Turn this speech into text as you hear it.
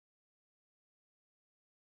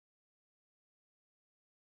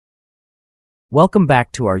Welcome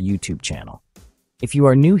back to our YouTube channel. If you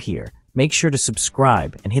are new here, make sure to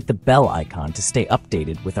subscribe and hit the bell icon to stay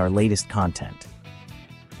updated with our latest content.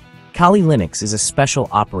 Kali Linux is a special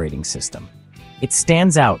operating system. It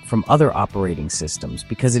stands out from other operating systems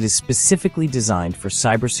because it is specifically designed for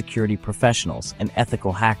cybersecurity professionals and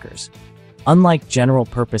ethical hackers. Unlike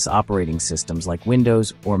general-purpose operating systems like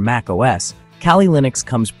Windows or Mac OS, Kali Linux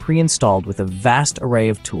comes pre-installed with a vast array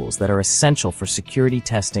of tools that are essential for security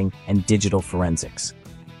testing and digital forensics.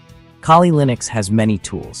 Kali Linux has many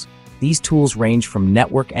tools. These tools range from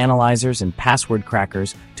network analyzers and password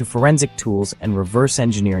crackers to forensic tools and reverse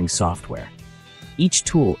engineering software. Each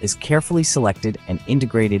tool is carefully selected and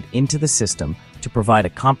integrated into the system to provide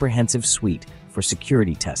a comprehensive suite for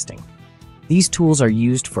security testing. These tools are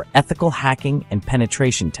used for ethical hacking and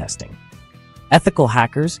penetration testing. Ethical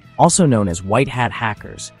hackers, also known as white hat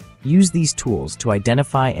hackers, use these tools to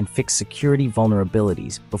identify and fix security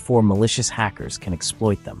vulnerabilities before malicious hackers can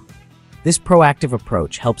exploit them. This proactive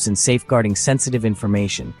approach helps in safeguarding sensitive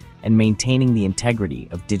information and maintaining the integrity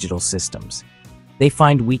of digital systems. They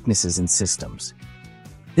find weaknesses in systems.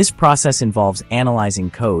 This process involves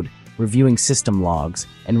analyzing code, reviewing system logs,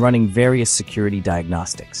 and running various security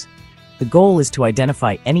diagnostics. The goal is to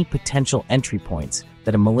identify any potential entry points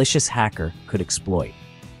that a malicious hacker could exploit.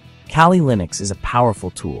 Kali Linux is a powerful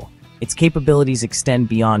tool. Its capabilities extend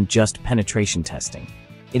beyond just penetration testing.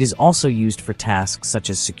 It is also used for tasks such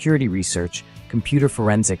as security research, computer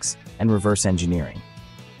forensics, and reverse engineering.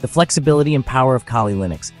 The flexibility and power of Kali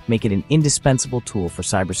Linux make it an indispensable tool for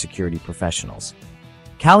cybersecurity professionals.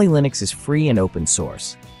 Kali Linux is free and open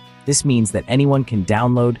source. This means that anyone can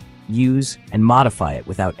download, use, and modify it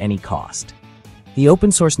without any cost. The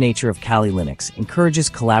open-source nature of Kali Linux encourages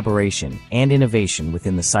collaboration and innovation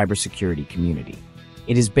within the cybersecurity community.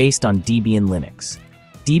 It is based on Debian Linux.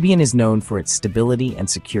 Debian is known for its stability and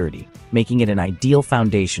security, making it an ideal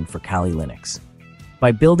foundation for Kali Linux.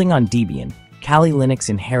 By building on Debian, Kali Linux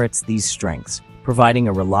inherits these strengths, providing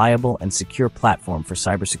a reliable and secure platform for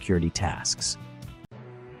cybersecurity tasks.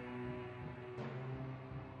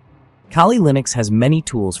 Kali Linux has many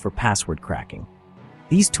tools for password cracking.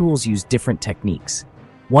 These tools use different techniques.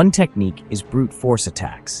 One technique is brute force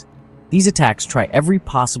attacks. These attacks try every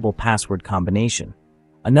possible password combination.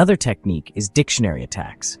 Another technique is dictionary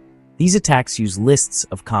attacks. These attacks use lists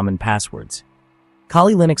of common passwords.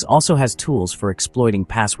 Kali Linux also has tools for exploiting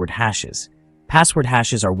password hashes. Password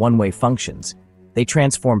hashes are one-way functions. They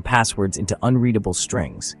transform passwords into unreadable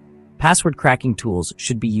strings. Password cracking tools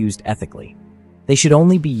should be used ethically. They should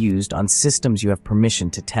only be used on systems you have permission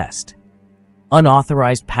to test.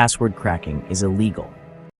 Unauthorized password cracking is illegal.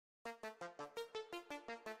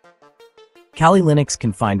 Kali Linux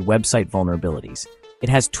can find website vulnerabilities. It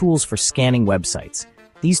has tools for scanning websites.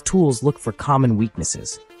 These tools look for common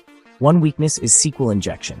weaknesses. One weakness is SQL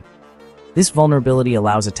injection. This vulnerability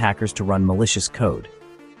allows attackers to run malicious code.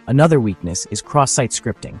 Another weakness is cross-site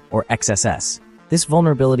scripting, or XSS. This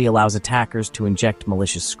vulnerability allows attackers to inject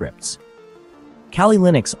malicious scripts. Kali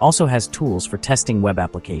Linux also has tools for testing web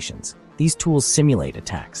applications. These tools simulate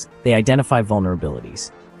attacks. They identify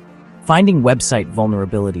vulnerabilities. Finding website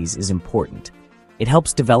vulnerabilities is important. It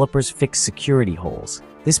helps developers fix security holes.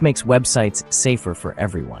 This makes websites safer for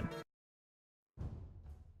everyone.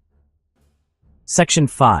 Section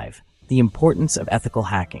 5. The importance of ethical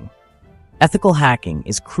hacking. Ethical hacking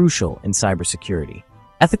is crucial in cybersecurity.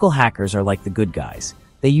 Ethical hackers are like the good guys.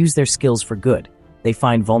 They use their skills for good. They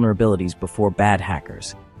find vulnerabilities before bad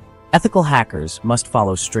hackers. Ethical hackers must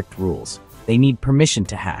follow strict rules. They need permission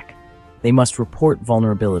to hack. They must report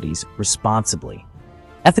vulnerabilities responsibly.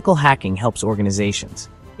 Ethical hacking helps organizations.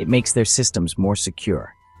 It makes their systems more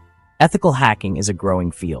secure. Ethical hacking is a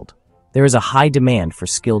growing field. There is a high demand for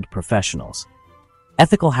skilled professionals.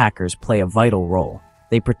 Ethical hackers play a vital role.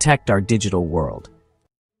 They protect our digital world.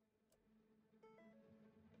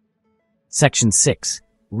 Section 6.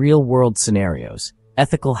 Real-world scenarios.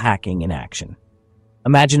 Ethical hacking in action.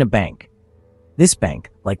 Imagine a bank. This bank,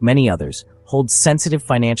 like many others, holds sensitive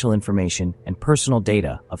financial information and personal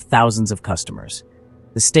data of thousands of customers.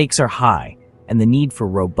 The stakes are high, and the need for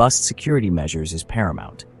robust security measures is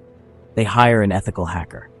paramount. They hire an ethical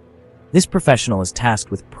hacker. This professional is tasked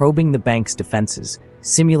with probing the bank's defenses,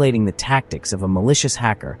 simulating the tactics of a malicious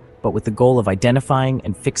hacker, but with the goal of identifying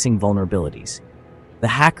and fixing vulnerabilities. The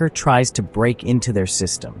hacker tries to break into their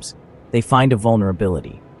systems. They find a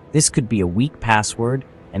vulnerability. This could be a weak password,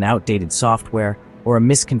 an outdated software, or a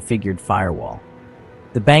misconfigured firewall.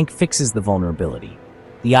 The bank fixes the vulnerability.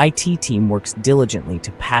 The IT team works diligently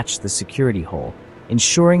to patch the security hole,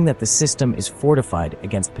 ensuring that the system is fortified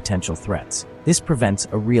against potential threats. This prevents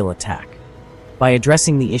a real attack. By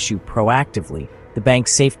addressing the issue proactively, the bank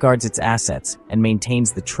safeguards its assets and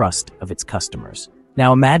maintains the trust of its customers.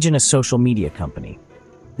 Now imagine a social media company.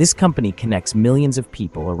 This company connects millions of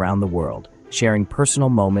people around the world, sharing personal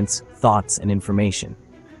moments, thoughts, and information.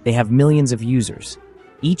 They have millions of users.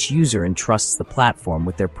 Each user entrusts the platform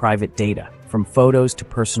with their private data, from photos to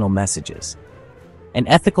personal messages. An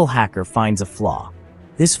ethical hacker finds a flaw.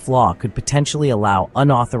 This flaw could potentially allow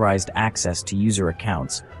unauthorized access to user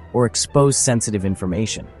accounts or expose sensitive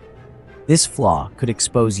information. This flaw could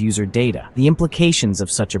expose user data. The implications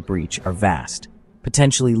of such a breach are vast,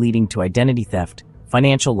 potentially leading to identity theft,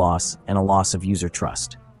 financial loss, and a loss of user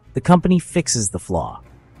trust. The company fixes the flaw.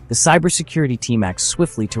 The cybersecurity team acts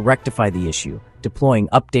swiftly to rectify the issue, deploying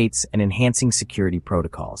updates and enhancing security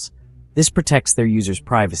protocols. This protects their users'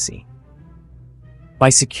 privacy. By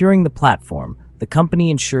securing the platform, the company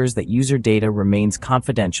ensures that user data remains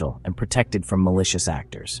confidential and protected from malicious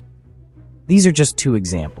actors. These are just two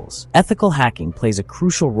examples. Ethical hacking plays a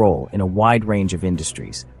crucial role in a wide range of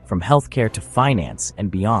industries, from healthcare to finance and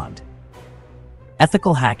beyond.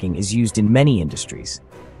 Ethical hacking is used in many industries.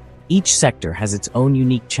 Each sector has its own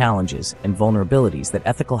unique challenges and vulnerabilities that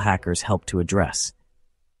ethical hackers help to address.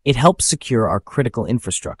 It helps secure our critical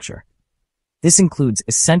infrastructure. This includes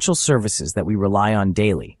essential services that we rely on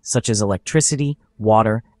daily, such as electricity,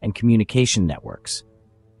 water, and communication networks.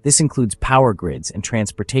 This includes power grids and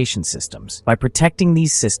transportation systems. By protecting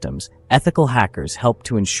these systems, ethical hackers help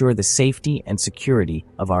to ensure the safety and security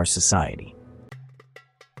of our society.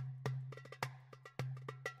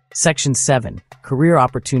 Section 7. Career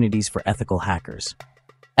opportunities for ethical hackers.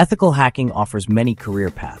 Ethical hacking offers many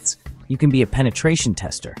career paths. You can be a penetration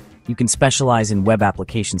tester. You can specialize in web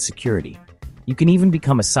application security. You can even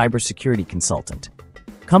become a cybersecurity consultant.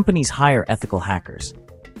 Companies hire ethical hackers.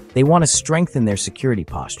 They want to strengthen their security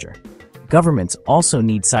posture. Governments also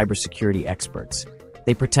need cybersecurity experts.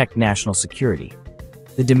 They protect national security.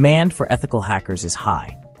 The demand for ethical hackers is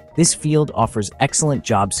high. This field offers excellent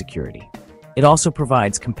job security. It also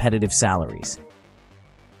provides competitive salaries.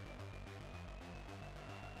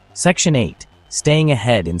 Section 8. Staying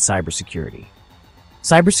ahead in cybersecurity.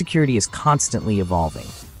 Cybersecurity is constantly evolving.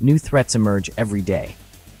 New threats emerge every day.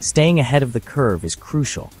 Staying ahead of the curve is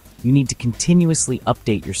crucial. You need to continuously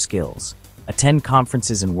update your skills. Attend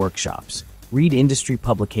conferences and workshops. Read industry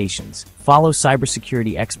publications. Follow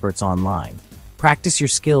cybersecurity experts online. Practice your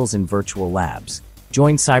skills in virtual labs.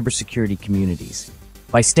 Join cybersecurity communities.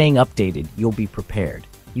 By staying updated, you'll be prepared.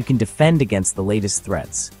 You can defend against the latest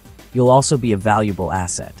threats. You'll also be a valuable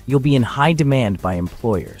asset. You'll be in high demand by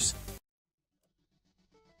employers.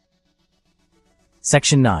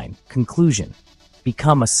 Section 9. Conclusion.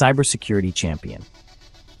 Become a cybersecurity champion.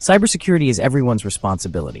 Cybersecurity is everyone's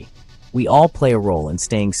responsibility. We all play a role in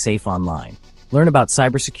staying safe online. Learn about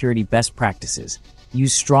cybersecurity best practices,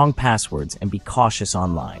 use strong passwords, and be cautious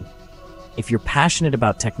online. If you're passionate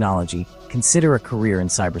about technology, consider a career in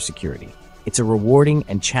cybersecurity. It's a rewarding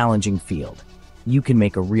and challenging field. You can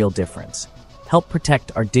make a real difference. Help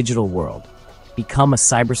protect our digital world. Become a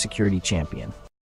cybersecurity champion.